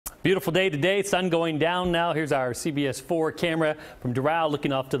Beautiful day today, sun going down now. Here's our CBS 4 camera from Doral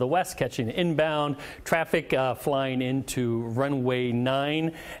looking off to the west, catching inbound traffic flying into runway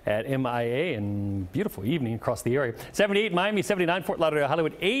 9 at MIA, and beautiful evening across the area. 78 Miami, 79 Fort Lauderdale,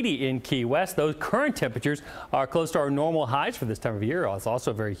 Hollywood, 80 in Key West. Those current temperatures are close to our normal highs for this time of year. It's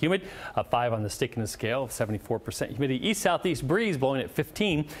also very humid, 5 on the stickiness scale, 74% humidity. East-southeast breeze blowing at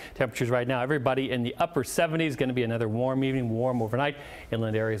 15. Temperatures right now, everybody in the upper 70s. Going to be another warm evening, warm overnight.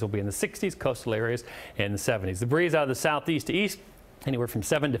 Inland areas will be in the 60s, coastal areas in the 70s. The breeze out of the southeast to east, anywhere from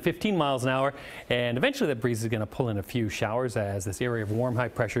 7 to 15 miles an hour, and eventually that breeze is going to pull in a few showers as this area of warm high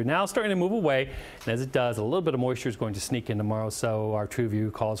pressure now starting to move away, and as it does, a little bit of moisture is going to sneak in tomorrow. So our true view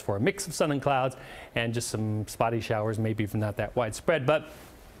calls for a mix of sun and clouds and just some spotty showers, maybe even not that widespread, but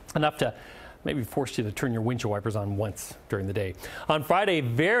enough to maybe force you to turn your windshield wipers on once during the day. On Friday,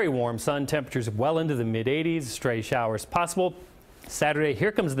 very warm sun, temperatures well into the mid-80s, stray showers possible. Saturday,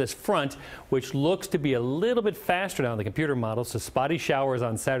 here comes this front, which looks to be a little bit faster now in the computer model. So spotty showers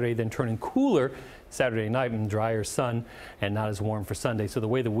on Saturday, then turning cooler Saturday night and drier sun and not as warm for Sunday. So the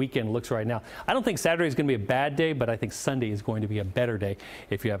way the weekend looks right now, I don't think Saturday is going to be a bad day, but I think Sunday is going to be a better day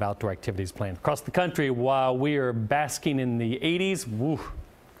if you have outdoor activities planned. Across the country, while we are basking in the 80s, woo,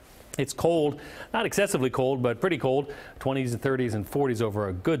 it's cold, not excessively cold, but pretty cold, 20s and 30s and 40s over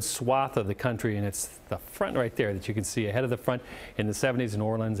a good swath of the country, and it's the front right there that you can see ahead of the front in the 70s in New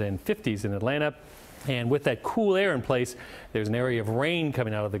Orleans and 50s in Atlanta. And with that cool air in place, there's an area of rain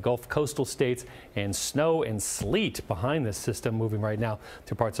coming out of the Gulf coastal states and snow and sleet behind this system moving right now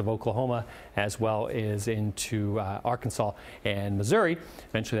through parts of Oklahoma as well as into Arkansas and Missouri.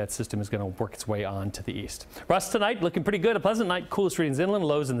 Eventually that system is going to work its way on to the east. Rust tonight looking pretty good. A pleasant night. Coolest readings inland.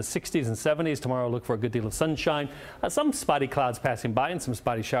 Lows in the 60s and 70s. Tomorrow look for a good deal of sunshine. Some spotty clouds passing by and some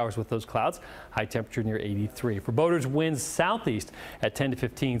spotty showers with those clouds. High temperature near 83. For boaters, winds southeast at 10 to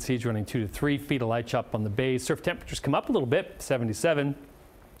 15. Seas running 2 to 3 feet. A light chop on the bays. Surf temperatures come up a little bit, 77.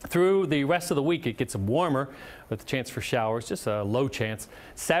 Through the rest of the week, it gets warmer with a chance for showers, just a low chance.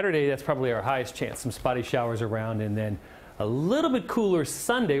 Saturday, that's probably our highest chance. Some spotty showers around, and then a little bit cooler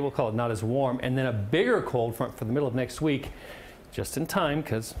Sunday. We'll call it not as warm, and then a bigger cold front for the middle of next week, just in time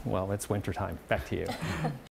because, well, it's winter time. Back to you.